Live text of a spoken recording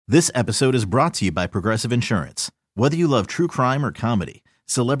This episode is brought to you by Progressive Insurance. Whether you love true crime or comedy,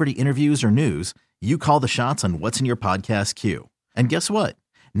 celebrity interviews or news, you call the shots on what's in your podcast queue. And guess what?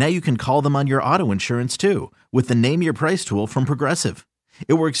 Now you can call them on your auto insurance too with the Name Your Price tool from Progressive.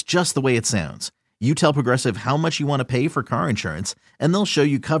 It works just the way it sounds. You tell Progressive how much you want to pay for car insurance, and they'll show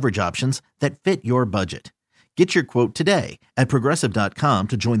you coverage options that fit your budget. Get your quote today at Progressive.com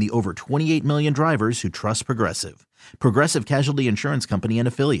to join the over 28 million drivers who trust Progressive. Progressive Casualty Insurance Company and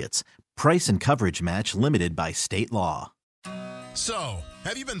Affiliates. Price and coverage match limited by state law. So,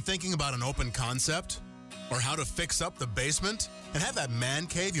 have you been thinking about an open concept? Or how to fix up the basement and have that man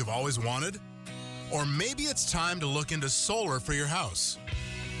cave you've always wanted? Or maybe it's time to look into solar for your house.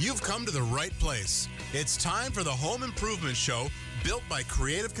 You've come to the right place. It's time for the Home Improvement Show, built by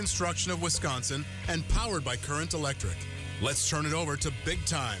Creative Construction of Wisconsin and powered by Current Electric. Let's turn it over to big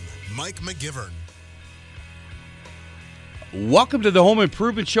time Mike McGivern. Welcome to the Home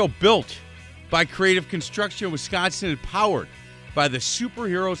Improvement Show, built by Creative Construction of Wisconsin and powered by the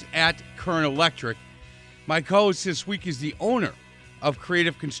superheroes at Current Electric. My co-host this week is the owner of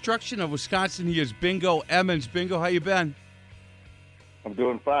Creative Construction of Wisconsin. He is Bingo Emmons. Bingo, how you been? I'm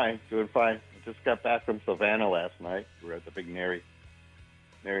doing fine, I just got back from Savannah last night. We were at the big NARI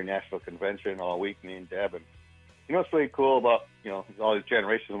National Convention all week, me and Deb. And you know what's really cool about, all these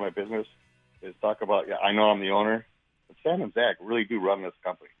generations of my business is talk about, I know I'm the owner, but Sam and Zach really do run this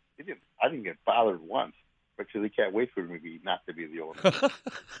company. I didn't get bothered once. Actually, they can't wait for me not to be the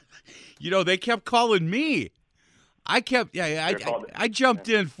owner. They kept calling me. I jumped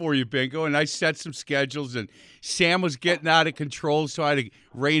in for you, Bingo, and I set some schedules, and Sam was getting out of control, so I had to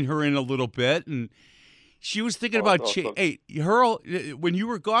rein her in a little bit, and she was thinking about when you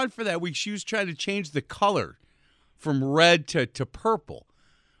were gone for that week, she was trying to change the color from red to purple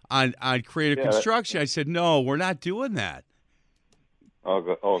on Creative Construction. I said, no, we're not doing that.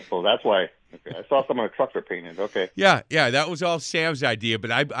 So that's why. Okay, I saw some of the trucks are painted. Okay. Yeah, that was all Sam's idea, but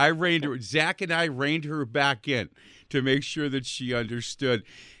I reined her. Zach and I reined her back in to make sure that she understood.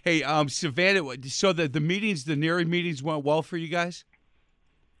 Hey, Savannah, so the meetings, the NARI meetings went well for you guys?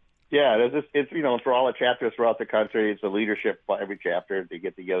 Yeah, it's for all the chapters throughout the country. It's the leadership by every chapter. They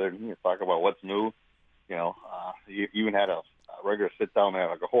get together and talk about what's new. You even had a regular sit-down,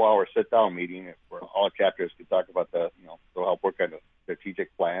 like a whole hour sit-down meeting where all chapters could talk about they'll help work on a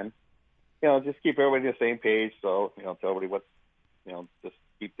strategic plan. Just keep everybody on the same page. So, tell everybody what's, just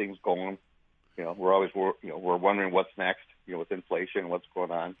keep things going. We're always, we're wondering what's next, with inflation, what's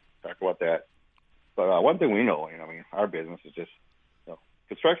going on. Talk about that. But one thing we know, our business is just,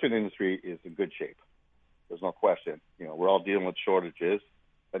 construction industry is in good shape. There's no question. We're all dealing with shortages,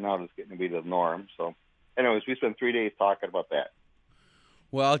 but now it's getting to be the norm. So, anyways, we spent 3 days talking about that.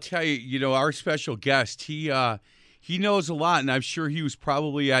 Well, I'll tell you, our special guest, he knows a lot, and I'm sure he was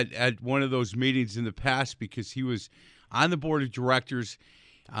probably at one of those meetings in the past because he was on the board of directors.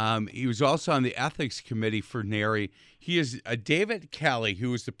 He was also on the ethics committee for NARI. He is David Kallie,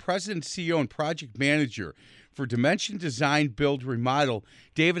 who is the president, CEO, and project manager for Dimension Design, Build, Remodel.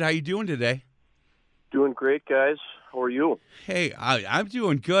 David, how you doing today? Doing great, guys. How are you? Hey, I'm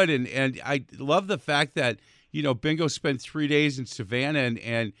doing good, and I love the fact that, Bingo spent 3 days in Savannah,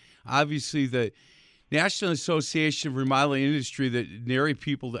 and obviously the National Association of Remodeling Industry, the NARI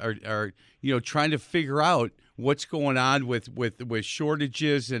people are trying to figure out what's going on with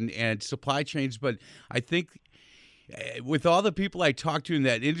shortages and supply chains. But I think with all the people I talk to in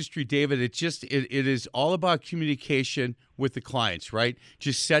that industry, David, it is all about communication with the clients, right?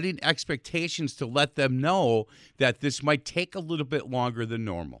 Just setting expectations to let them know that this might take a little bit longer than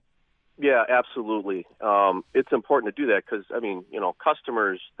normal. Yeah, absolutely. It's important to do that because,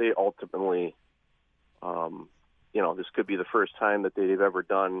 customers, they ultimately, this could be the first time that they've ever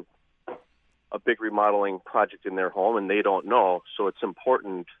done a big remodeling project in their home, and they don't know. So it's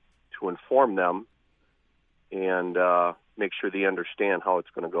important to inform them and make sure they understand how it's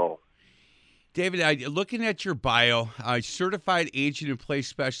going to go. David, looking at your bio, certified agent in place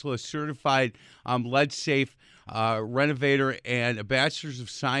specialist, certified lead-safe renovator, and a bachelor's of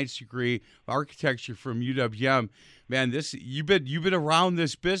science degree of architecture from UWM. Man, you've been around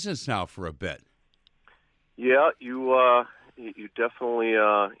this business now for a bit. Yeah, you definitely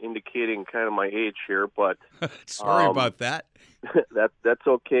indicating kind of my age here, but sorry about that. That's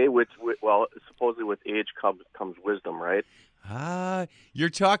okay. Supposedly with age comes wisdom, right? You're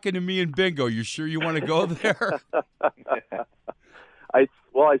talking to me and Bingo. You sure you want to go there? I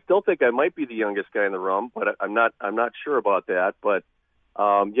still think I might be the youngest guy in the room, but I'm not sure about that. But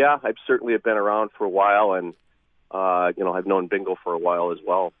I've certainly been around for a while, and I've known Bingo for a while as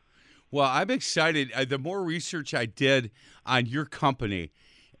well. Well, I'm excited. The more research I did on your company,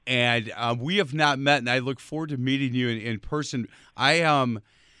 And we have not met, and I look forward to meeting you in person. I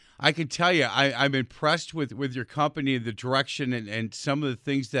can tell you, I'm impressed with your company and the direction and some of the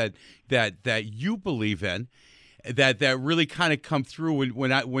things that you believe in, that really kind of come through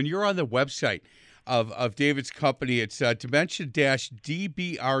when you're on the website of David's company. It's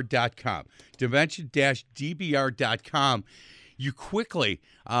dimension-dbr.com. Dimension-dbr.com. You quickly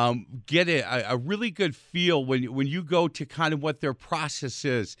get a really good feel when you go to kind of what their process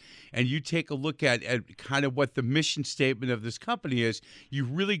is, and you take a look at kind of what the mission statement of this company is. You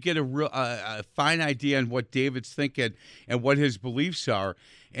really get a fine idea on what David's thinking and what his beliefs are.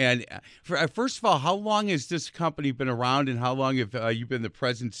 And first of all, how long has this company been around, and how long have you been the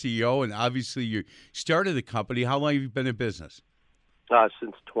president CEO? And obviously, you started the company. How long have you been in business?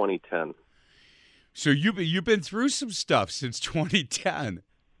 Since 2010. So you've been through some stuff since 2010.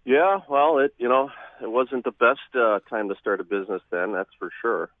 Yeah, well, it wasn't the best time to start a business then, that's for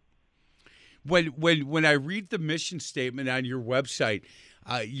sure. When I read the mission statement on your website,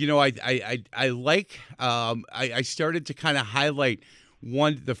 I started to kind of highlight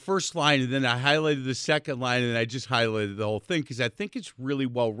the first line, and then I highlighted the second line, and then I just highlighted the whole thing because I think it's really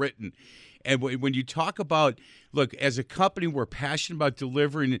well written. And when you talk about, look, as a company, we're passionate about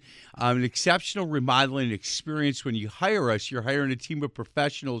delivering an exceptional remodeling experience. When you hire us, you're hiring a team of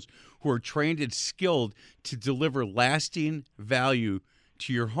professionals who are trained and skilled to deliver lasting value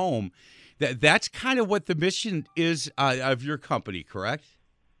to your home. That's kind of what the mission is of your company, correct?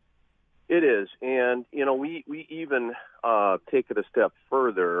 It is. And, we even take it a step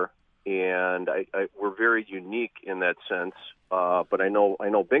further, and we're very unique in that sense. But I know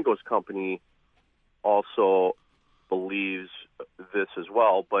Bingo's company also believes this as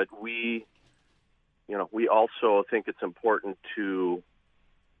well. But we also think it's important to,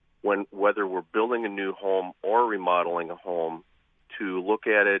 whether we're building a new home or remodeling a home, to look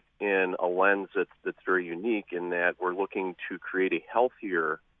at it in a lens that's very unique in that we're looking to create a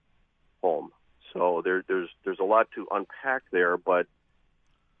healthier home. So there's a lot to unpack there, but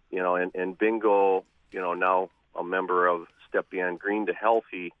and Bingo, now a member of Step Beyond Green to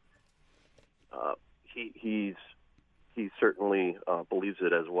Healthy, he certainly believes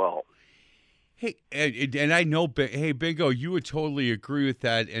it as well. Hey, and I know, hey, Bingo, you would totally agree with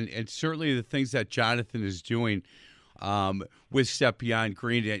that, and certainly the things that Jonathan is doing with Step Beyond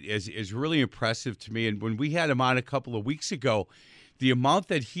Green is really impressive to me. And when we had him on a couple of weeks ago, the amount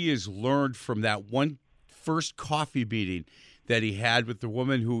that he has learned from that one first coffee meeting that he had with the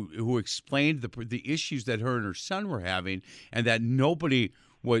woman who explained the issues that her and her son were having, and that nobody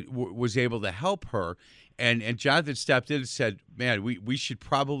was able to help her. And Jonathan stepped in and said, man, we should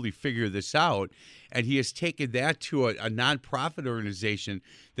probably figure this out. And he has taken that to a nonprofit organization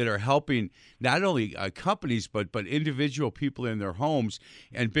that are helping not only companies, but individual people in their homes.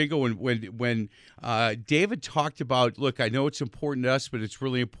 And Bingo, when David talked about, look, I know it's important to us, but it's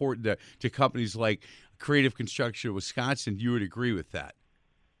really important to companies like Creative Construction of Wisconsin, you would agree with that?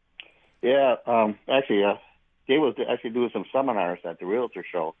 Yeah, actually, Dave was actually doing some seminars at the Realtor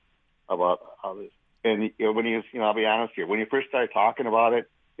Show about how this. And when he was, I'll be honest here, when you first started talking about it,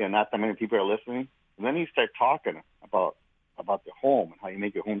 not that many people are listening. And then you start talking about the home and how you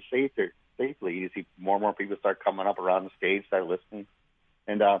make your home safely. You see more and more people start coming up around the stage, start listening.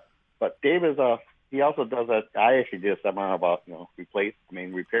 And but Dave is he also does that. I actually did a seminar about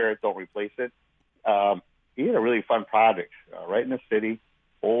repair it, don't replace it. He had a really fun project right in the city,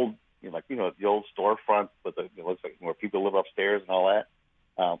 old, the old storefront with it looks like where people live upstairs and all that.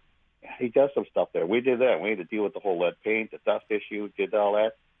 He does some stuff there. We did that. We had to deal with the whole lead paint, the dust issue, did all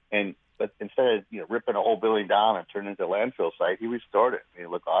that. But instead of ripping a whole building down and turning it into a landfill site, he restored it. It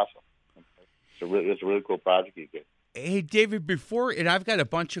looked awesome. It's a really cool project he did. Hey, David, and I've got a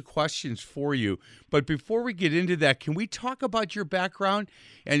bunch of questions for you, but before we get into that, can we talk about your background?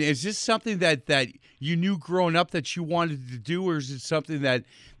 And is this something that you knew growing up that you wanted to do, or is it something that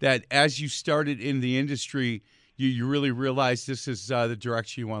as you started in the industry, you really realized this is the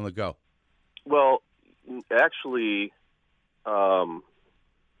direction you want to go? Well, actually,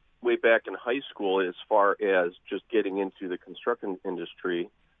 way back in high school, as far as just getting into the construction industry,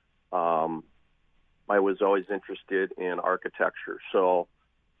 I was always interested in architecture. So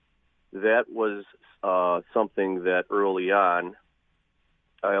that was something that early on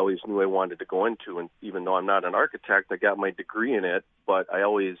I always knew I wanted to go into. And even though I'm not an architect, I got my degree in it, but I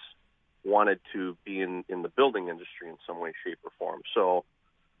always wanted to be in the building industry in some way, shape, or form. So,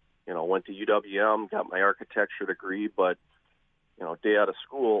 went to UWM, got my architecture degree, but, day out of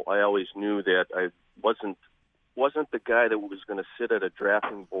school, I always knew that I wasn't the guy that was going to sit at a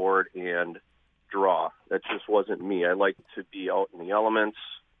drafting board and draw. That just wasn't me. I liked to be out in the elements,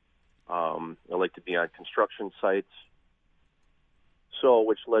 I like to be on construction sites, so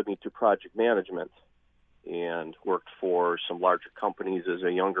which led me to project management, and worked for some larger companies as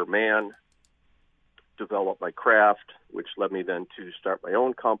a younger man, developed my craft, which led me then to start my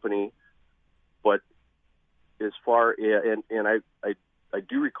own company. But as far and I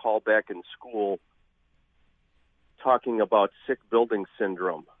do recall back in school talking about sick building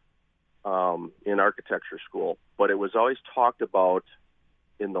syndrome in architecture school, but it was always talked about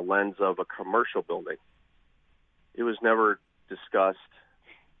in the lens of a commercial building. It was never discussed,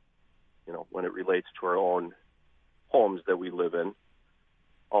 when it relates to our own homes that we live in.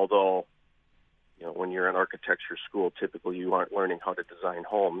 Although, when you're in architecture school, typically you aren't learning how to design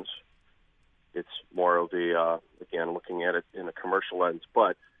homes. It's more of a, again, looking at it in a commercial lens.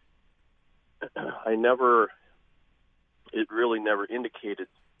 But it really never indicated,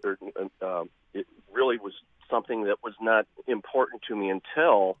 or it really was something that was not important to me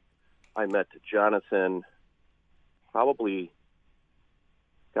until I met Jonathan probably,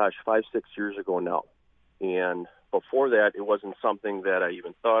 5-6 years ago now. And before that, it wasn't something that I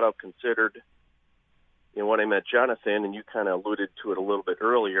even thought of, considered. And when I met Jonathan, and you kind of alluded to it a little bit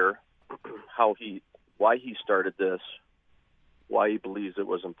earlier, why he started this, why he believes it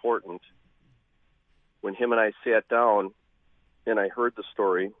was important. When him and I sat down and I heard the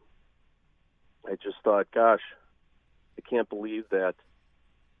story, I just thought, gosh, I can't believe that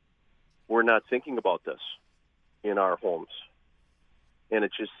we're not thinking about this in our homes. And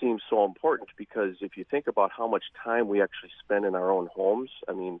it just seems so important, because if you think about how much time we actually spend in our own homes,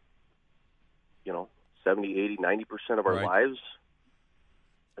 70, 80, 90% of our Right. lives,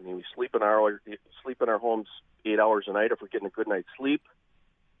 we sleep in our homes 8 hours a night if we're getting a good night's sleep.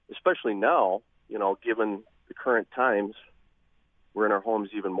 Especially now, given the current times, we're in our homes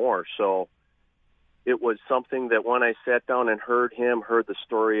even more. So it was something that when I sat down and heard the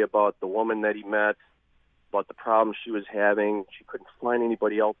story about the woman that he met, about the problems she was having, she couldn't find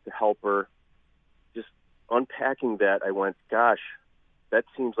anybody else to help her. Just unpacking that, I went, gosh, that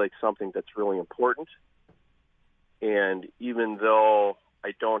seems like something that's really important. And even though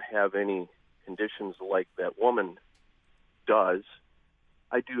I don't have any conditions like that woman does,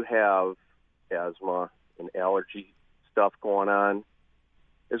 I do have asthma and allergy stuff going on,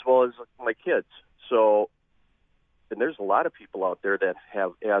 as well as my kids. So, and there's a lot of people out there that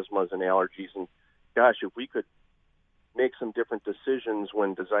have asthmas and allergies, and gosh, if we could make some different decisions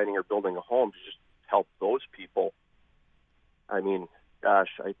when designing or building a home to just help those people,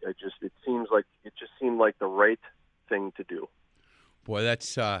 it just seemed like the right thing to do. Boy,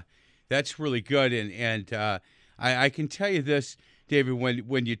 that's really good, and I can tell you this, David.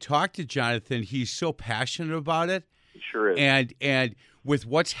 When you talk to Jonathan, he's so passionate about it. He sure is. And with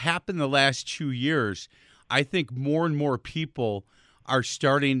what's happened the last 2 years, I think more and more people are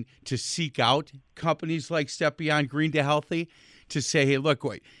starting to seek out companies like Step Beyond Green to Healthy to say, hey, look,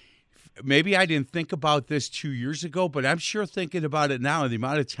 wait, maybe I didn't think about this 2 years ago, but I'm sure thinking about it now, and the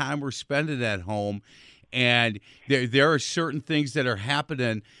amount of time we're spending at home. And there are certain things that are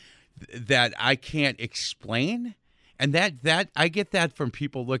happening that I can't explain. And that I get that from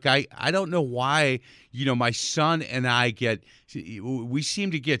people. Look, I don't know why, my son and I we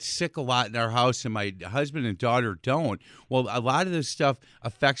seem to get sick a lot in our house, and my husband and daughter don't. Well, a lot of this stuff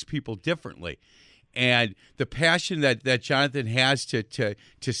affects people differently. And the passion that Jonathan has to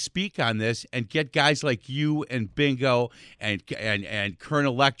speak on this and get guys like you and Bingo and Kern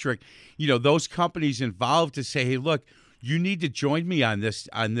Electric, those companies involved to say, hey, look, you need to join me on this.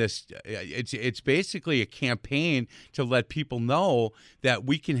 It's basically a campaign to let people know that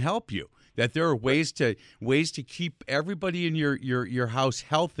we can help you, that there are ways to keep everybody in your house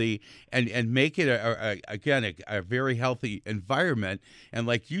healthy and make it a very healthy environment. And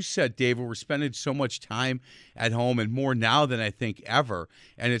like you said, David, we're spending so much time at home, and more now than I think ever.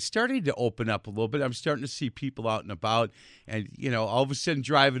 And it's starting to open up a little bit. I'm starting to see people out and about, and all of a sudden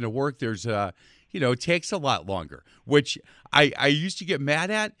driving to work, there's it takes a lot longer, which I used to get mad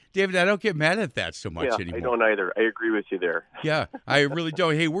at. David, I don't get mad at that so much anymore. I don't either. I agree with you there. Yeah, I really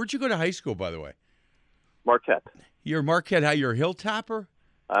don't. Hey, where'd you go to high school, by the way? Marquette. You're Marquette. You're a Hilltopper?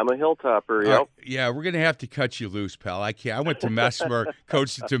 I'm a Hilltopper, yep. Yeah, we're going to have to cut you loose, pal. I can't. I went to Mesmer,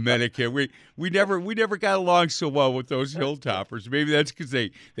 coached at Dominican. We never got along so well with those Hilltoppers. Maybe that's because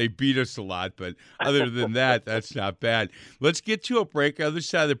they beat us a lot, but other than that, that's not bad. Let's get to a break. Other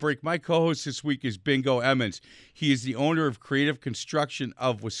side of the break, my co-host this week is Bingo Emmons. He is the owner of Creative Construction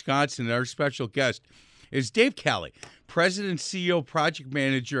of Wisconsin, and our special guest is Dave Kallie, President and CEO Project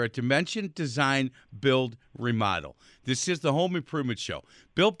Manager at Dimension Design Build Remodel. This is the Home Improvement Show,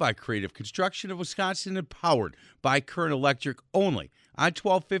 built by Creative Construction of Wisconsin and powered by Current Electric, only on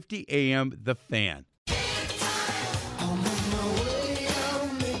 1250 AM The Fan.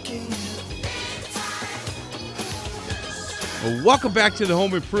 Well, welcome back to the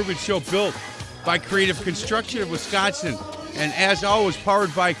Home Improvement Show, built by Creative Construction of Wisconsin, and as always,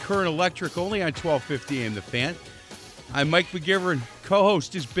 powered by Current Electric, only on 1250 AM The Fan. I'm Mike McGivern.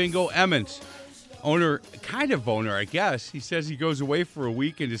 Co-host is Bingo Emmons. Owner, I guess. He says he goes away for a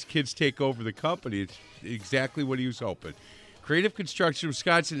week and his kids take over the company. It's exactly what he was hoping. Creative Construction of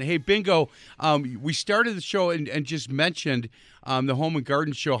Wisconsin. Hey, Bingo, we started the show and just mentioned the Home and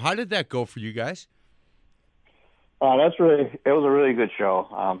Garden Show. How did that go for you guys? It was a really good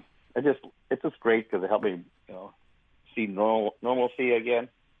show. It's just great because it helped me, see normalcy again.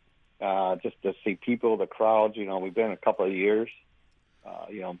 Just to see people, the crowds. We've been a couple of years.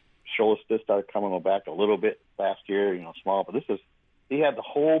 Shows just started coming back a little bit last year. Small, but he had the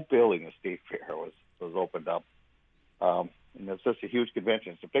whole building of State Fair was opened up, and it's just a huge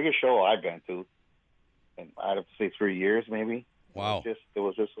convention. It's the biggest show I've been to, and I'd have to say 3 years maybe. Wow! It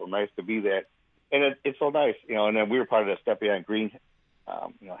was just so nice to be there. And it's so nice, and then we were part of the Step Beyond Green,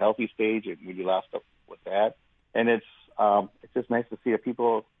 healthy stage, and we do a lot of stuff with that. And it's just nice to see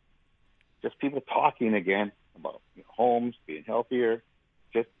people talking again about homes, being healthier,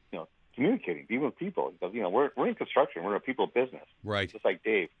 just communicating, being with people. Because we're in construction, we're a people business, right? Just like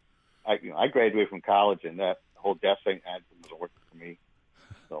Dave. I graduated from college, and that whole desk thing wasn't working for me.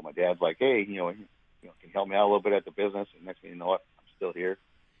 So my dad's like, hey, can you help me out a little bit at the business? And next thing you know, what, I'm still here.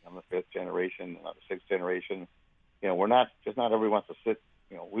 I'm the fifth generation, not the sixth generation. Not everybody wants to sit.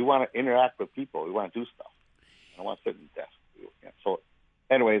 We want to interact with people. We want to do stuff. I don't want to sit in the desk. So,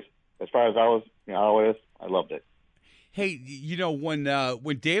 anyways, as far as I loved it. Hey,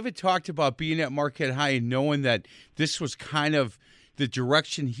 when David talked about being at Marquette High and knowing that this was kind of the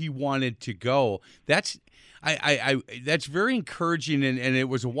direction he wanted to go, that's very encouraging, and it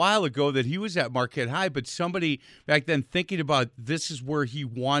was a while ago that he was at Marquette High, but somebody back then thinking about this is where he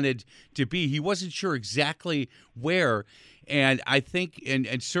wanted to be. He wasn't sure exactly where, and I think,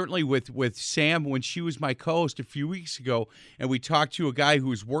 and certainly with Sam, when she was my co-host a few weeks ago, and we talked to a guy who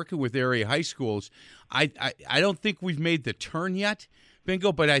was working with area high schools, I don't think we've made the turn yet,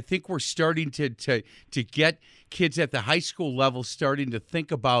 Bingo, but I think we're starting to get kids at the high school level starting to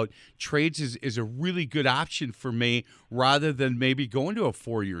think about trades is a really good option for me rather than maybe going to a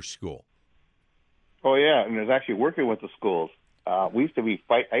 4-year school. Oh, yeah, and there's actually working with the schools. We used to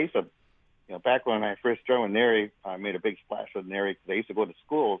I used to, back when I first joined with NARI, I made a big splash with NARI because I used to go to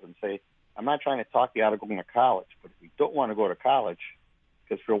schools and say, I'm not trying to talk you out of going to college, but if you don't want to go to college,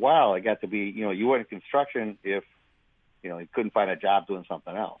 because for a while I got to be, you went in construction if you couldn't find a job doing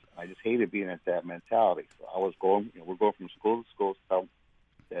something else. I just hated being at that mentality. So I was going, we're going from school to school to tell them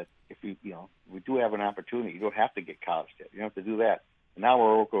that if we do have an opportunity, you don't have to get college debt. You don't have to do that. And now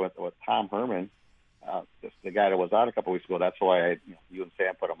we're working with Tom Herman, the guy that was on a couple weeks ago. That's why you and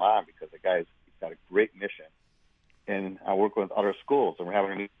Sam put him on, because he's got a great mission. And I work with other schools, and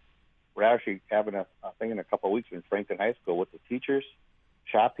we're actually having a thing in a couple of weeks in Franklin High School with the teachers,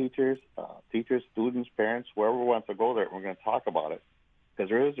 shop teachers, students, parents, whoever wants to go there. We're going to talk about it, because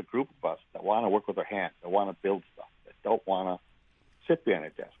there is a group of us that want to work with our hands, that want to build stuff, that don't want to sit behind a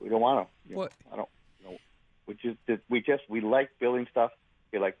desk. We don't want to. We like building stuff.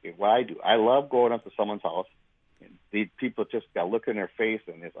 We like what I do. I love going up to someone's house, and these people just got to look in their face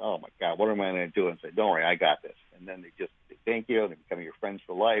and they say, "Oh my God, what am I going to do?" And say, "Don't worry, I got this." And then they thank you, and they become your friends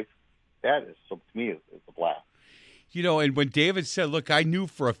for life. That is, so to me, is a blast. And when David said, look, I knew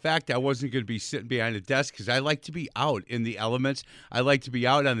for a fact I wasn't going to be sitting behind a desk because I like to be out in the elements. I like to be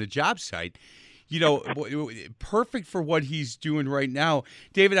out on the job site. Perfect for what he's doing right now.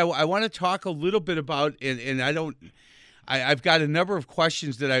 David, I want to talk a little bit about, and I've got a number of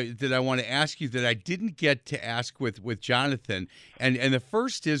questions that I want to ask you that I didn't get to ask with Jonathan. And the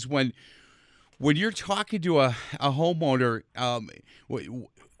first is when you're talking to a homeowner,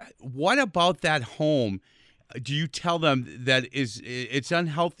 what about that home do you tell them that it's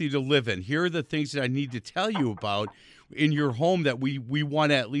unhealthy to live in? Here are the things that I need to tell you about in your home that we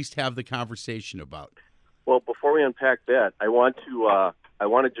want to at least have the conversation about. Well, before we unpack that, I want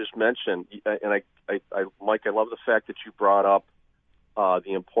to just mention, and Mike, I love the fact that you brought up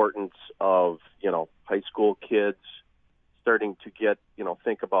the importance of high school kids starting to get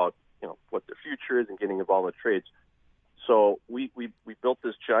think about what their future is and getting involved in trades. So we built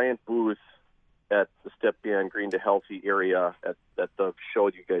this giant booth at the Step Beyond Green to Healthy area at the show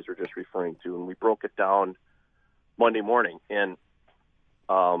you guys were just referring to, and we broke it down Monday morning. And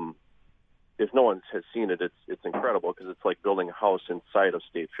if no one has seen it, it's incredible because it's like building a house inside of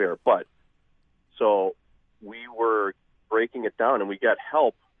State Fair. But so we were breaking it down, and we got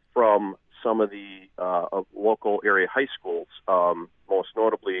help from some of the local area high schools, most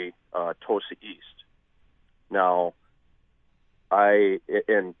notably Tosa East. Now,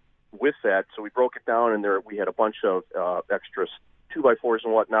 with that, so we broke it down, and we had a bunch of extra 2x4s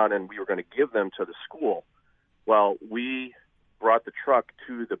and whatnot, and we were going to give them to the school. Well, we brought the truck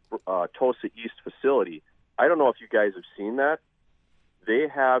to the Tosa East facility. I don't know if you guys have seen that. They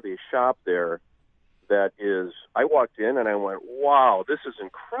have a shop there that is, I walked in and I went, wow, this is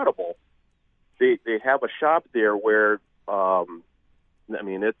incredible. They have a shop there where,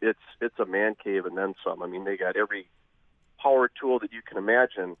 it's a man cave and then some. I mean, they got every power tool that you can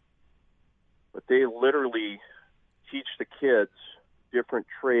imagine, but they literally teach the kids different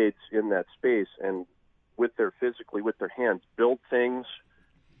trades in that space, and with their hands, build things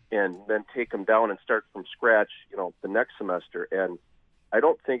and then take them down and start from scratch, the next semester. And I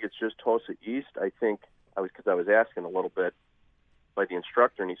don't think it's just Tosa East. I think because I was asking a little bit by the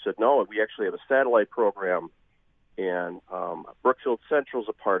instructor, and he said, no, we actually have a satellite program, and Brookfield Central's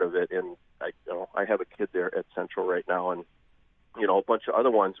a part of it. And I have a kid there at Central right now, and a bunch of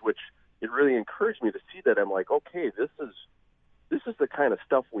other ones, which it really encouraged me to see that. I'm like, okay, this is the kind of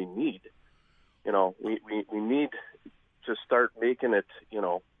stuff we need. We need to start making it,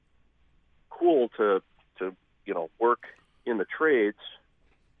 cool to work in the trades,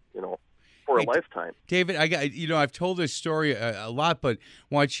 for a lifetime. David, I've told this story a lot, but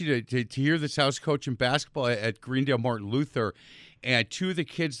want you to hear this. I was coaching basketball at Greendale Martin Luther, and two of the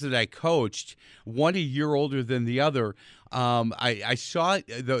kids that I coached, one a year older than the other, I saw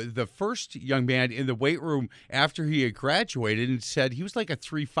the first young man in the weight room after he had graduated and said he was like a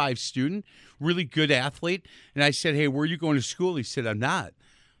 3.5 student, really good athlete. And I said, hey, where are you going to school? He said, I'm not.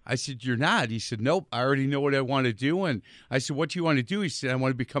 I said, you're not? He said, nope, I already know what I want to do. And I said, what do you want to do? He said, I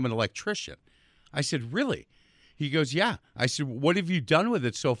want to become an electrician. I said, really? He goes, yeah. I said, what have you done with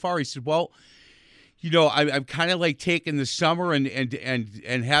it so far? He said, well, I'm kind of like taking the summer and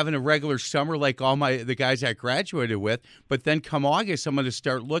having a regular summer like all the guys I graduated with. But then come August, I'm going to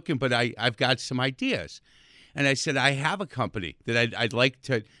start looking, but I've got some ideas. And I said, I have a company that I'd like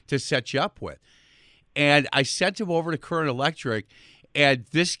to set you up with. And I sent him over to Current Electric. And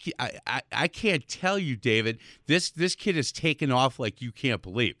this, I can't tell you, David, this kid has taken off like you can't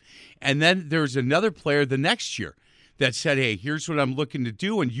believe. And then there's another player the next year that said, hey, here's what I'm looking to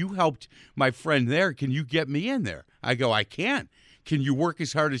do, and you helped my friend there. Can you get me in there? I go, I can. Can you work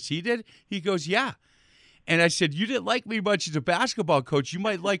as hard as he did? He goes, yeah. And I said, you didn't like me much as a basketball coach. You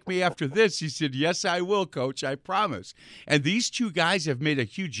might like me after this. He said, yes, I will, coach. I promise. And these two guys have made a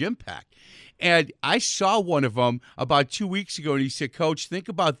huge impact. And I saw one of them about 2 weeks ago, and he said, Coach, think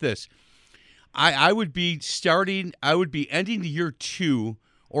about this. I would be ending the year 2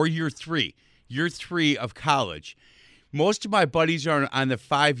 or year 3 of college. Most of my buddies are on the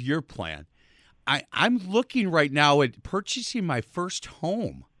 5-year plan. I'm looking right now at purchasing my first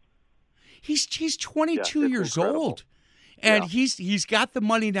home. He's 22 years incredible. old. And he's got the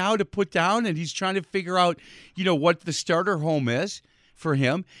money now to put down, and he's trying to figure out, what the starter home is for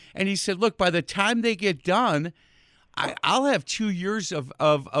him. And he said, look, by the time they get done, I'll have 2 years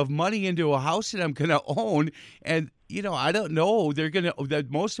of money into a house that I'm going to own. And, I don't know.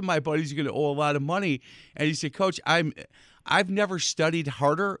 Most of my buddies are going to owe a lot of money. And he said, Coach, I've never studied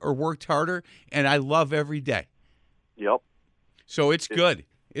harder or worked harder, and I love every day. Yep. So it's good.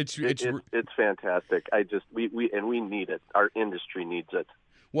 It's fantastic. We need it. Our industry needs it.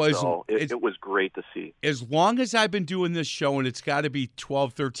 Well, it was great to see. As long as I've been doing this show, and it's got to be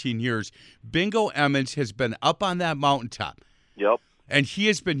 12, 13 years, Bingo Emmons has been up on that mountaintop. Yep. And he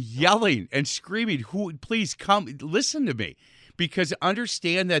has been yelling and screaming, please come, listen to me. Because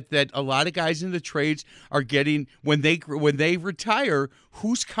understand that a lot of guys in the trades are getting, when they retire,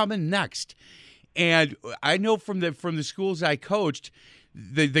 who's coming next? And I know from the schools I coached,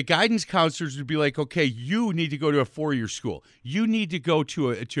 the guidance counselors would be like, okay, you need to go to a 4-year school. You need to go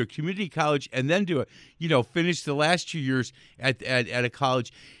to a community college and then finish the last 2 years at a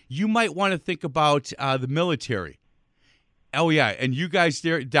college. You might want to think about the military. Oh yeah, and you guys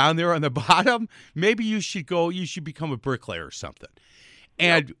down there on the bottom, maybe you should become a bricklayer or something.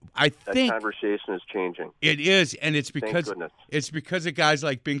 And I think that conversation is changing. It is, and it's because of guys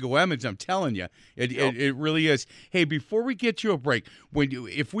like Bingo Emmons. I'm telling you, it really is. Hey, before we get to a break,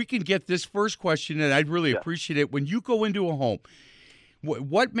 if we can get this first question, and I'd really appreciate it. When you go into a home,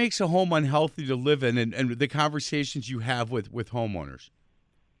 What makes a home unhealthy to live in, and the conversations you have with homeowners?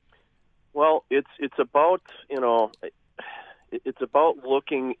 Well, it's about it's about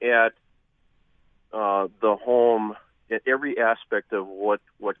looking at the home at every aspect of what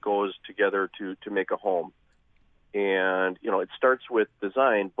goes together to make a home. And, it starts with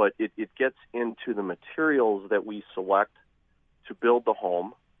design, but it gets into the materials that we select to build the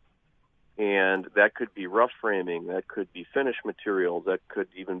home. And that could be rough framing, that could be finished materials, that could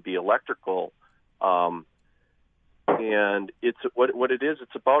even be electrical. And it's what it is,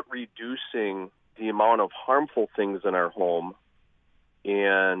 it's about reducing the amount of harmful things in our home,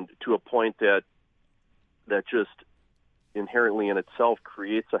 and to a point that just inherently in itself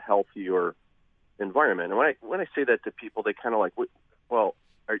creates a healthier environment. And when I say that to people, they kind of like, well,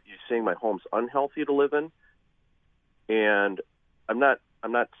 are you saying my home's unhealthy to live in? And I'm not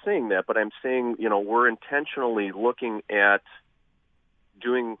saying that, but I'm saying, we're intentionally looking at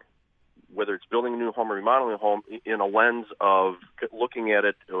doing, whether it's building a new home or remodeling a home, in a lens of looking at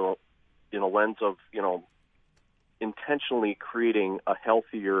it in a lens of, intentionally creating a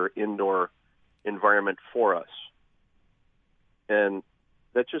healthier indoor environment for us. And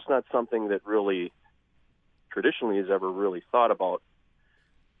that's just not something that really traditionally is ever really thought about.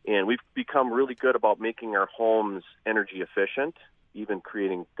 And we've become really good about making our homes energy efficient, even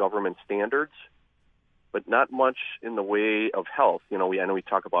creating government standards, but not much in the way of health. I know we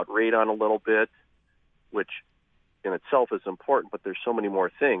talk about radon a little bit, which in itself is important, but there's so many more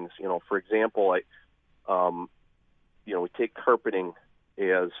things. For example, we take carpeting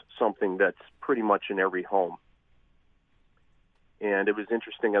as something that's pretty much in every home. And it was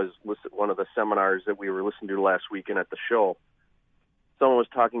interesting. I was listening to one of the seminars that we were listening to last weekend at the show. Someone was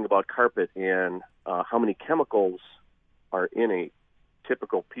talking about carpet and how many chemicals are in a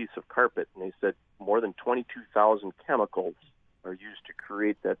typical piece of carpet. And they said more than 22,000 chemicals are used to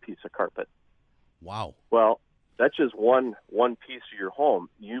create that piece of carpet. Wow. Well, that's just one piece of your home.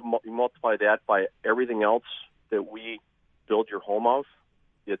 You multiply that by everything else that we build your home of,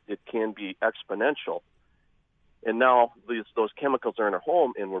 it can be exponential. And now those chemicals are in our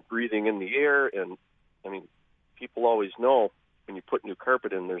home, and we're breathing in the air. And, people always know when you put new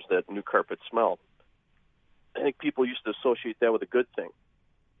carpet in, there's that new carpet smell. I think people used to associate that with a good thing.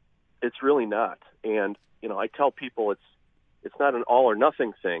 It's really not. And, I tell people it's not an all or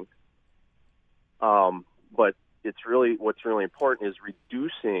nothing thing. But what's really important is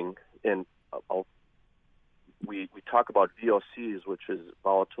reducing, and we talk about VOCs, which is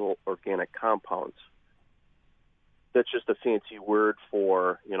volatile organic compounds. That's just a fancy word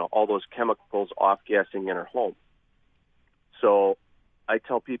for, all those chemicals off-gassing in our home. So I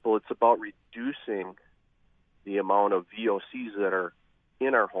tell people it's about reducing the amount of VOCs that are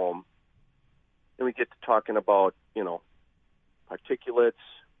in our home. And we get to talking about, particulates.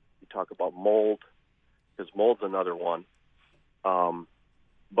 We talk about mold, because mold's another one.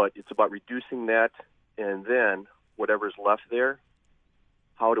 But it's about reducing that, and then whatever's left there,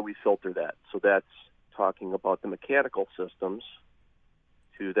 how do we filter that? So that's talking about the mechanical systems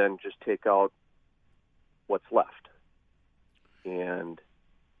to then just take out what's left. And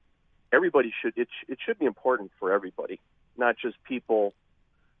everybody it should be important for everybody, not just people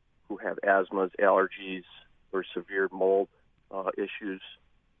who have asthmas, allergies, or severe mold issues.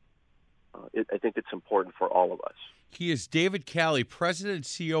 I think it's important for all of us. He is David Kallie, President and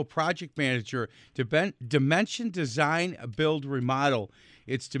CEO, Project Manager, Dimension Design, Build, Remodel.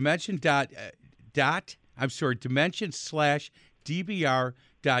 It's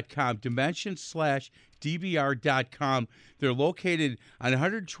dimension/dbr.com, dimension/dbr.com. They're located on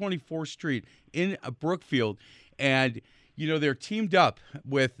 124th Street in Brookfield, and they're teamed up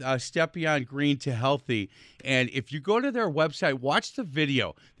with Step Beyond Green to Healthy. And if you go to their website, watch the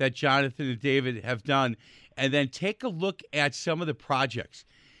video that Jonathan and David have done, and then take a look at some of the projects,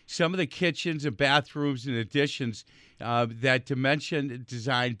 some of the kitchens and bathrooms and additions that Dimension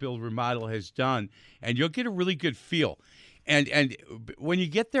Design, Build, Remodel has done, and you'll get a really good feel. And when you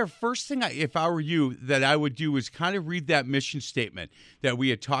get there, first thing, if I were you, that I would do is kind of read that mission statement that we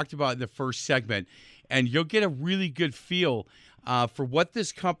had talked about in the first segment, and you'll get a really good feel for what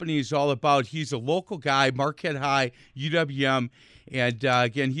this company is all about. He's a local guy, Marquette High, UWM, and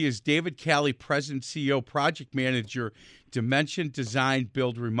again, he is David Kallie, President, CEO, Project Manager, Dimension Design,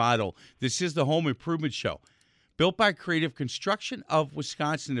 Build, Remodel. This is the Home Improvement Show, built by Creative Construction of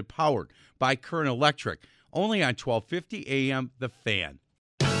Wisconsin and powered by Current Electric, only on 1250 AM The Fan.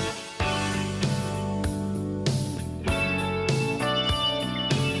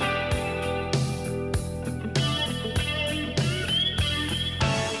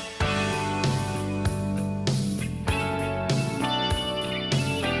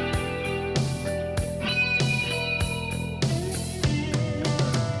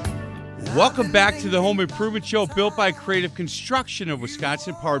 Welcome back to the Home Improvement Show, built by Creative Construction of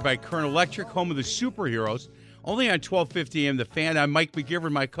Wisconsin, powered by Kern Electric, home of the superheroes. Only on 1250 AM The Fan. I'm Mike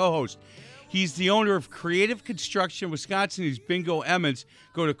McGivern, my co-host. He's the owner of Creative Construction Wisconsin. He's Bingo Emmons.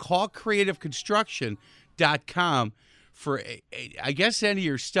 Go to callcreativeconstruction.com for, I guess, any of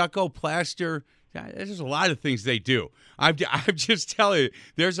your stucco, plaster. There's a lot of things they do. I'm just telling you,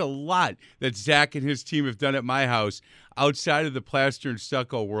 there's a lot that Zach and his team have done at my house outside of the plaster and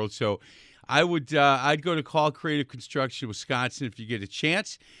stucco world. So I'd go to Call Creative Construction Wisconsin if you get a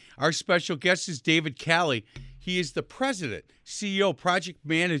chance. Our special guest is David Kallie. He is the president, CEO, project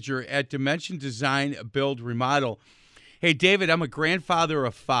manager at Dimension Design, Build, Remodel. Hey, David, I'm a grandfather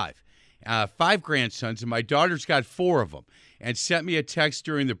of five grandsons, and my daughter's got four of them, and sent me a text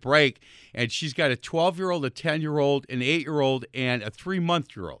during the break, and she's got a 12-year-old, a 10-year-old, an 8-year-old, and a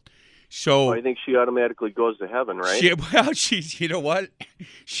 3-month-year-old. So I think she automatically goes to heheaven, right? She's, you know what?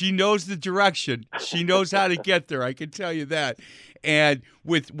 She knows the direction. She knows how to get there. I can tell you that. And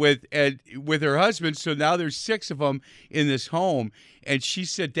with her husband, so now there's 6 of them in this home. And she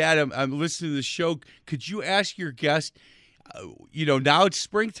said, "Dad, I'm listening to the show. Could you ask your guest?" Now it's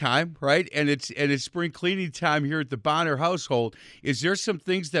springtime, right? And it's spring cleaning time here at the Bonner household. Is there some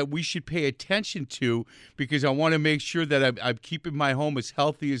things that we should pay attention to? Because I want to make sure that I'm keeping my home as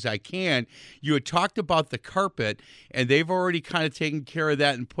healthy as I can. You had talked about the carpet, and they've already kind of taken care of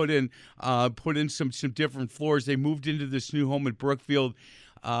that and put in some different floors. They moved into this new home in Brookfield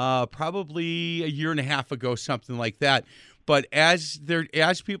probably a year and a half ago, something like that. But as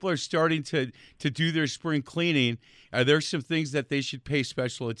people are starting to do their spring cleaning, are there some things that they should pay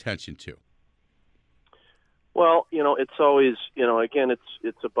special attention to? Well, it's always, again,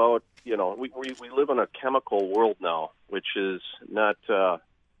 it's about, we live in a chemical world now, which is not good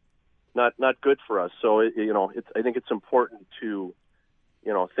for us. So, I think it's important to,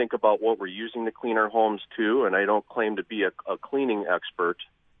 think about what we're using to clean our homes too. And I don't claim to be a cleaning expert,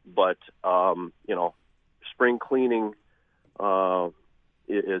 but, spring cleaning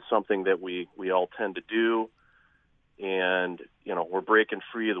is something that we all tend to do. And, we're breaking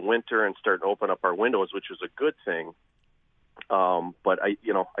free of the winter and starting to open up our windows, which is a good thing. But I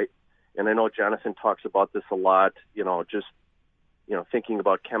know Jonathan talks about this a lot, thinking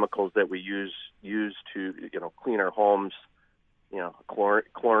about chemicals that we use to, clean our homes,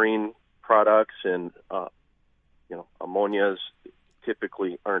 chlorine products and, ammonias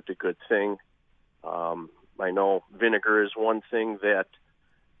typically aren't a good thing. I know vinegar is one thing that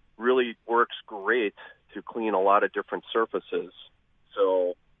really works great to clean a lot of different surfaces.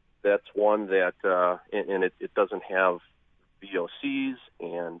 So that's one that, and it doesn't have VOCs,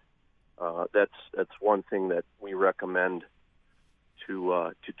 and that's one thing that we recommend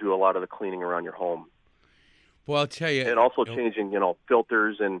to do a lot of the cleaning around your home. Well, I'll tell you, and also changing,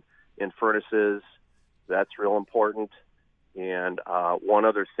 filters and furnaces. That's real important. And one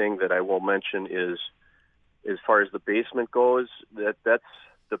other thing that I will mention is, as far as the basement goes,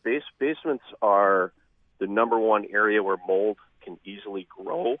 basements are the number one area where mold can easily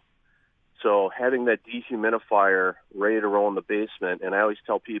grow. So having that dehumidifier ready to roll in the basement, and I always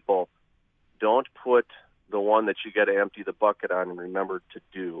tell people, don't put the one that you got to empty the bucket on and remember to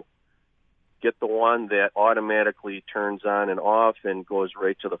do. Get the one that automatically turns on and off and goes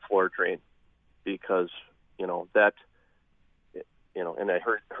right to the floor drain, because that, and I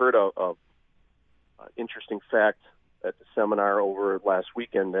heard a interesting fact at the seminar over last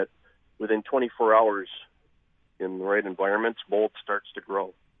weekend that within 24 hours in the right environments, mold starts to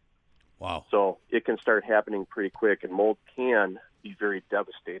grow. Wow. So it can start happening pretty quick, and mold can be very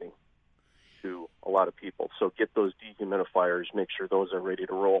devastating to a lot of people. So get those dehumidifiers, make sure those are ready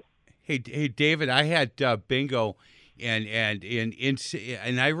to roll. Hey, David, I had Bingo, and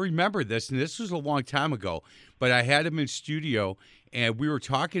I remember this, and this was a long time ago, but I had him in studio, and we were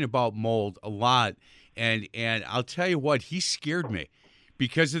talking about mold a lot, and I'll tell you what, he scared me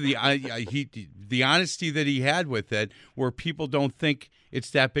because of the honesty that he had with it, where people don't think it's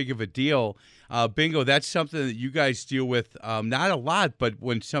that big of a deal. Bingo, that's something that you guys deal with, not a lot, but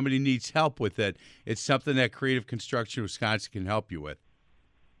when somebody needs help with it, it's something that Creative Construction Wisconsin can help you with.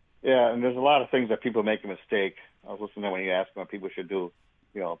 Yeah, and there's a lot of things that people make a mistake. I was listening to when you asked what people should do.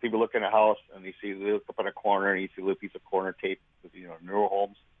 People look in a house and they look up in a corner and you see a little piece of corner tape with, newer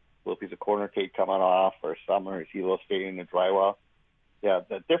homes, a little piece of corner tape coming off, or summer, you see a little staining in the drywall. Yeah,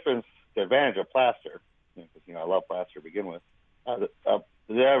 the advantage of plaster, because, I love plaster to begin with. The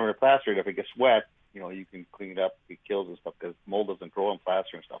advantage of plaster, if it gets wet, you can clean it up, it kills and stuff, because mold doesn't grow in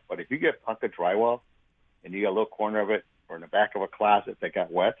plaster and stuff. But if you get punctured drywall and you got a little corner of it or in the back of a closet that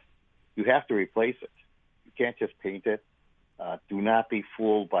got wet, you have to replace it. You can't just paint it. Do not be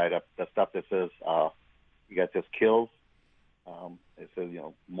fooled by the stuff that says you got this kills. It says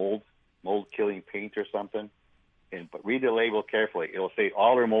mold killing paint or something. But read the label carefully. It'll say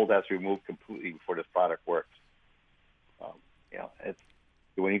all their mold has to be removed completely before this product works. It's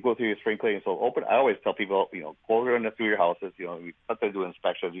when you go through your spring cleaning. So open. I always tell people, go around through your houses. We sometimes do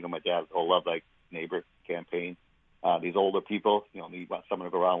inspections. My dad's whole Love Like Neighbor campaign. These older people, you want someone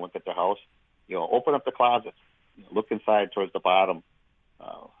to go around and look at their house. Open up the closets. Look inside towards the bottom.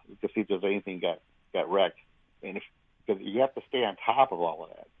 To see if there's anything got wrecked. And because you have to stay on top of all of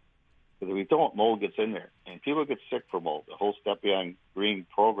that. Because if we don't, mold gets in there, and people get sick from mold. The whole Step Beyond Green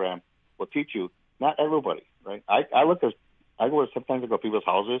program will teach you. Not everybody, right? Sometimes I go to people's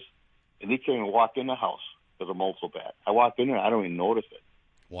houses, and they can't even walk in the house because the mold's so bad. I walk in there, and I don't even notice it.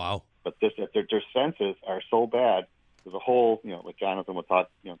 Wow! But their senses are so bad. There's a whole, like Jonathan would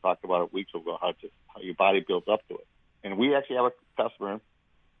talked about it weeks ago, how your body builds up to it. And we actually have a customer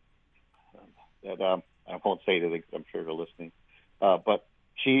that I won't say that I'm sure they're listening, but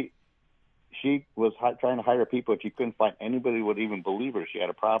she was trying to hire people, and she couldn't find anybody who would even believe her she had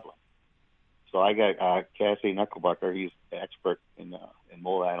a problem. So I got Cassie Knucklebucker. He's the expert in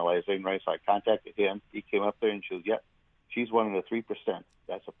mold analyzing, right? So I contacted him. He came up there and she goes, she's one of the 3%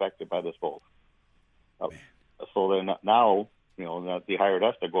 that's affected by this mold. So then now, they hired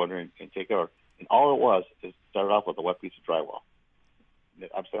us to go in there and take over. And all it was is start off with a wet piece of drywall.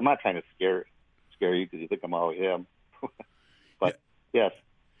 I'm not trying to scare you because you think I'm always him. But yes.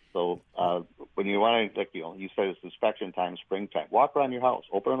 So when you want to, you said it's inspection time, springtime, walk around your house,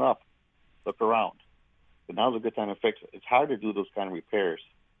 open it up, look around. But now's a good time to fix it. It's hard to do those kind of repairs,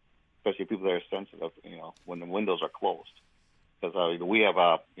 especially people that are sensitive. When the windows are closed, because we have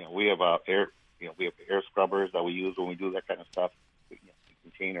air scrubbers that we use when we do that kind of stuff to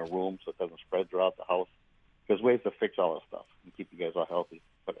contain our room so it doesn't spread throughout the house. There's ways to fix all this stuff and keep you guys all healthy.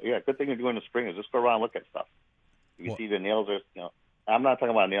 But good thing to do in the spring is just go around and look at stuff. If you see the nails are, I'm not talking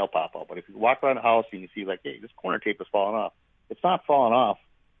about a nail pop-out, but if you walk around the house and you see hey, this corner tape is falling off, it's not falling off.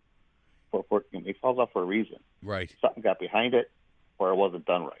 It falls off for a reason. Right. Something got behind it, or it wasn't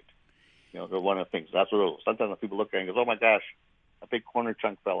done right. They're one of the things. That's what sometimes when people look at it and goes, oh my gosh, a big corner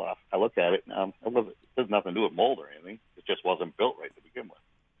chunk fell off. I look at it, and it has nothing to do with mold or anything. It just wasn't built right to begin with.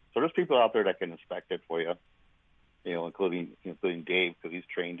 So there's people out there that can inspect it for you, including Dave, because he's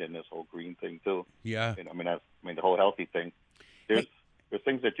trained in this whole green thing too. Yeah. The whole healthy thing. There's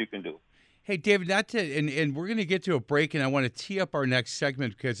things that you can do. Hey, David, and we're going to get to a break, and I want to tee up our next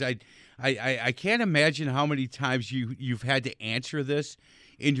segment because I can't imagine how many times you've had to answer this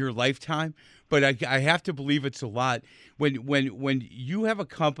in your lifetime, but I have to believe it's a lot. When you have a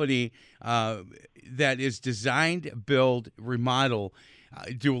company that is designed, build, remodel,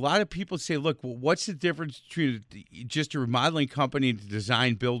 do a lot of people say, look, what's the difference between just a remodeling company and a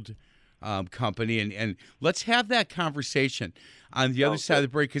design, build company? And let's have that conversation on the other side of the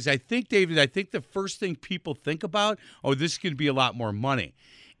break, because I think, David, the first thing people think about, this is going to be a lot more money.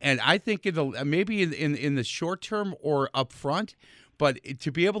 And I think it'll maybe in the short term or up front, but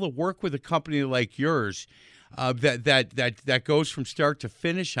to be able to work with a company like yours that goes from start to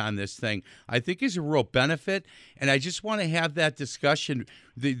finish on this thing, I think is a real benefit. And I just want to have that discussion,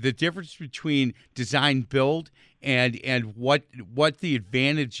 the difference between design build and what the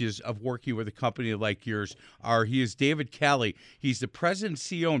advantages of working with a company like yours are. He is David Kallie. He's the president,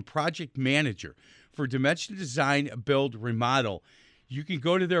 CEO, and project manager for Dimension Design, Build, Remodel. You can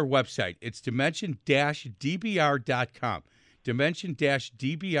go to their website. It's dimension-dbr.com.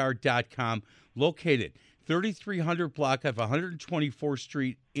 Dimension-dbr.com, located 3300 block of 124th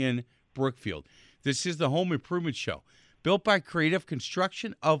Street in Brookfield. This is the Home Improvement Show, built by Creative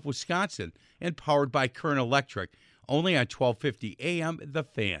Construction of Wisconsin and powered by Kern Electric, only on 1250 AM The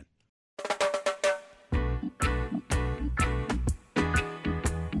Fan.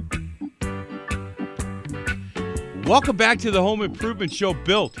 Welcome back to the Home Improvement Show,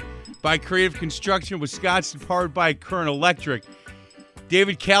 built by Creative Construction Wisconsin, powered by Kern Electric.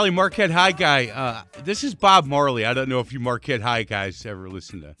 David Kallie, Marquette High guy. This is Bob Marley. I don't know if you Marquette High guys ever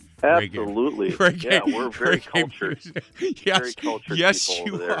listen to Absolutely. reggae. Yeah, we're very cultured. Yes, very cultured yes, people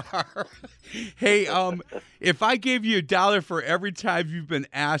you over there. are. Hey, if I gave you $1 for every time you've been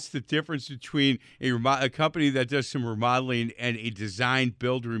asked the difference between a company that does some remodeling and a design,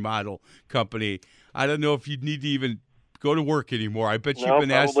 build, remodel company, I don't know if you'd need to even go to work anymore. I bet you've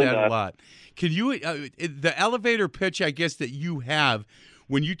been asked that a lot. Can you, the elevator pitch, I guess, that you have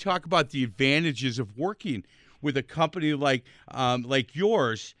when you talk about the advantages of working with a company like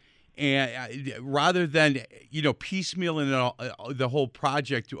yours, and rather than piecemealing the whole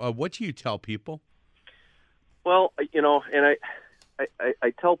project, what do you tell people? Well, and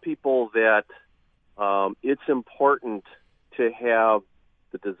I tell people that it's important to have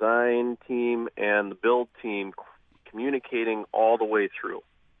the design team and the build team communicating all the way through.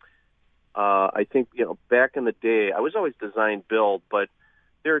 I think, back in the day, I was always design build, but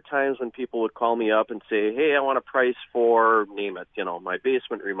there are times when people would call me up and say, hey, I want a price for, name it, my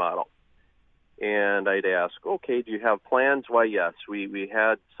basement remodel. And I'd ask, okay, do you have plans? Why, yes. We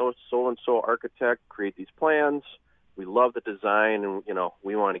had so-and-so architect create these plans. We love the design, and,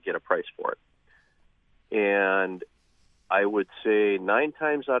 we want to get a price for it. And I would say 9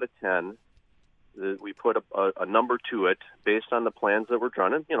 times out of 10, we put a number to it based on the plans that we're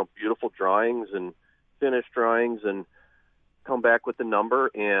drawn in, beautiful drawings and finished drawings, and come back with the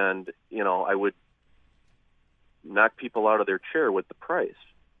number. And, I would knock people out of their chair with the price.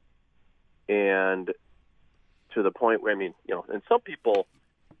 And to the point where, and some people,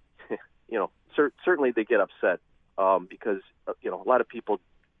 certainly they get upset because, a lot of people,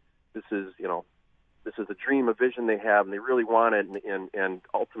 this is a dream, a vision they have, and they really want it. And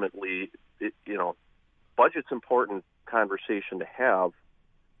ultimately, budget's important conversation to have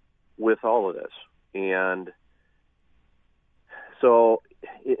with all of this. And so,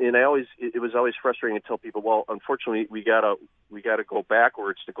 and it was always frustrating to tell people, well, unfortunately, we gotta go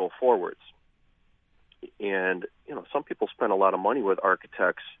backwards to go forwards. And, some people spend a lot of money with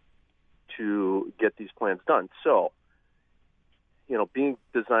architects to get these plans done. So, being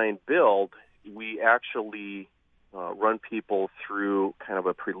design build, we actually run people through kind of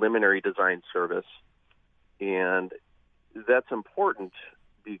a preliminary design service. And that's important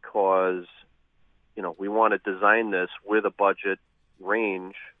because, we want to design this with a budget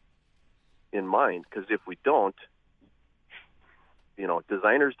range in mind. Because if we don't,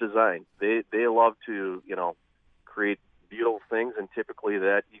 designers design. They love to, create beautiful things, and typically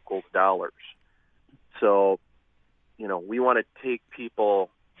that equals dollars. So, we want to take people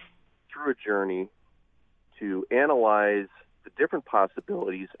through a journey to analyze the different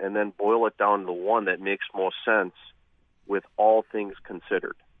possibilities and then boil it down to the one that makes most sense with all things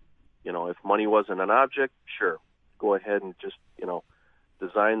considered. If money wasn't an object, sure, go ahead and just,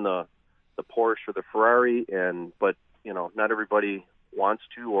 design the Porsche or the Ferrari, but not everybody wants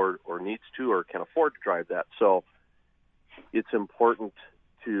to or needs to or can afford to drive that. So it's important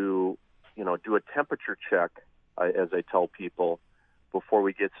to, do a temperature check, as I tell people, before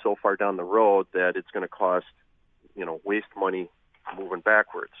we get so far down the road that it's going to cost, waste money moving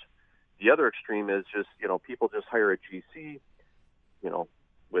backwards. The other extreme is just, people just hire a GC,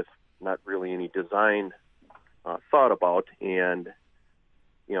 with not really any design thought about, and,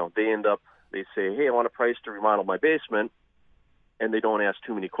 they say, hey, I want a price to remodel my basement, and they don't ask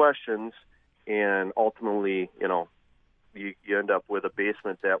too many questions, and ultimately, you end up with a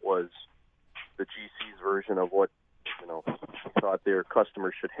basement that was the GC's version of what, thought their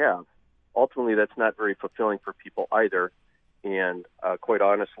customers should have. Ultimately, that's not very fulfilling for people either, and quite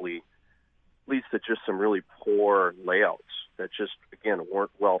honestly, leads to just some really poor layouts that just, again,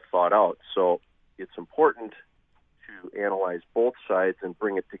 weren't well thought out. So it's important to analyze both sides and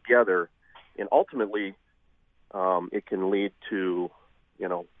bring it together, and ultimately, it can lead to,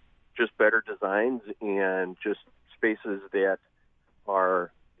 just better designs and just spaces that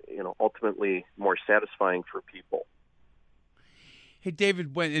are, ultimately more satisfying for people. Hey,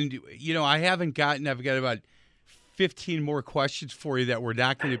 David, I've got about 15 more questions for you that we're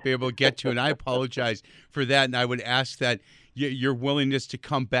not going to be able to get to, and I apologize for that, and I would ask that your willingness to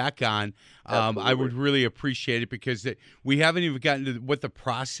come back on. I would really appreciate it, because we haven't even gotten to what the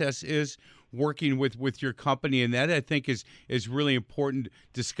process is working with your company, and that, I think, is really important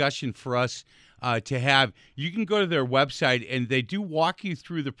discussion for us to have. You can go to their website, and they do walk you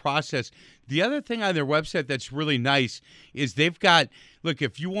through the process. The other thing on their website that's really nice is they've got, look,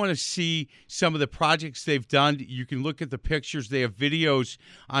 if you want to see some of the projects they've done, you can look at the pictures. They have videos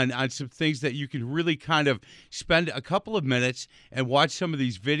on some things that you can really kind of spend a couple of minutes and watch some of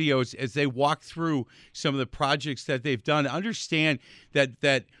these videos as they walk through some of the projects that they've done. Understand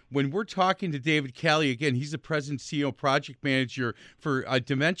that when we're talking to David Kallie, again, he's the president, CEO, project manager for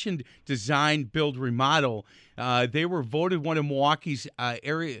Dimension Design, Build, Remodel. They were voted one of Milwaukee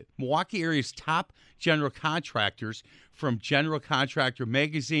area's top general contractors from General Contractor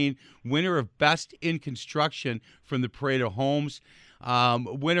Magazine, winner of Best in Construction from the Parade of Homes,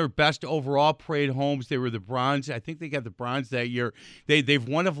 winner of Best Overall Parade Homes. They were the bronze. I think they got the bronze that year. They've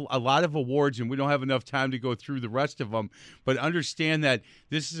won a lot of awards, and we don't have enough time to go through the rest of them. But understand that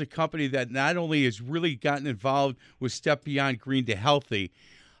this is a company that not only has really gotten involved with Step Beyond Green to Healthy,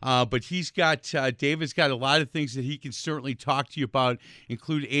 But David's got a lot of things that he can certainly talk to you about,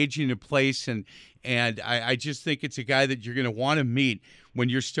 include aging in place. And I just think it's a guy that you're going to want to meet when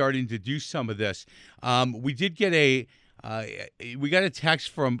you're starting to do some of this. We did get we got a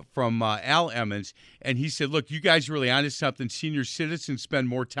text from Al Emmons, and he said, look, you guys are really onto something. Senior citizens spend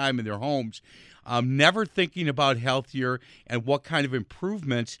more time in their homes, never thinking about healthier and what kind of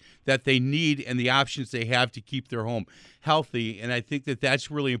improvements that they need and the options they have to keep their home healthy. And I think that that's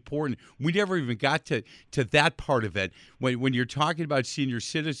really important. We never even got to that part of it. When you're talking about senior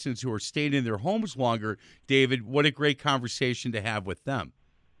citizens who are staying in their homes longer, David, what a great conversation to have with them.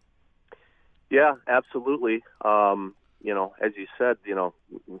 Yeah, absolutely. As you said,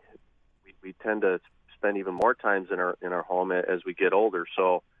 we tend to spend even more times in our home as we get older.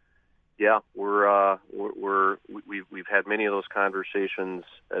 So, yeah, we've had many of those conversations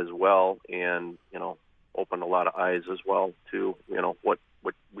as well, and opened a lot of eyes as well to what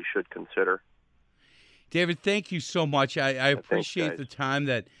we should consider. David, thank you so much. I appreciate the time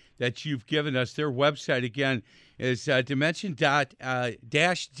that you've given us. Their website, again, is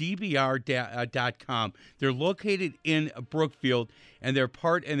dimension-dbr.com. They're located in Brookfield, and they've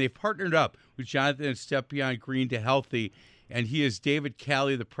partnered up with Jonathan and Step Beyond Green to Healthy, and he is David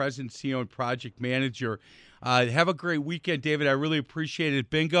Kallie, the president, CEO, and project manager. Have a great weekend, David. I really appreciate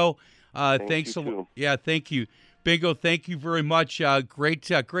it. Bingo, thanks a lot. Yeah, thank you. Bingo, thank you very much. Great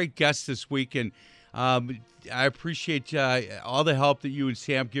guest this week, and I appreciate all the help that you and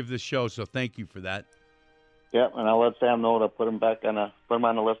Sam give the show, so thank you for that. Yeah, and I'll let Sam know to put him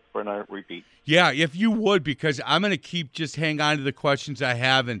on the list for a repeat. Yeah, if you would, because I'm going to just hang on to the questions I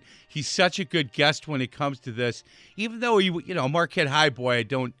have, and he's such a good guest when it comes to this. Even though Marquette High boy, I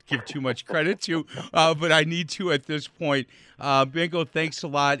don't give too much credit to, but I need to at this point. Bingo, thanks a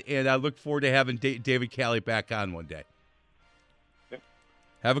lot, and I look forward to having David Kallie back on one day.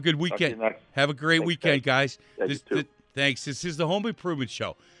 Have a good weekend. Have a great weekend, guys. Thanks. This is the Home Improvement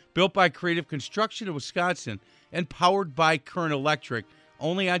Show, built by Creative Construction of Wisconsin and powered by Kern Electric,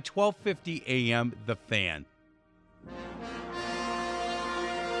 only on 1250 AM The Fan.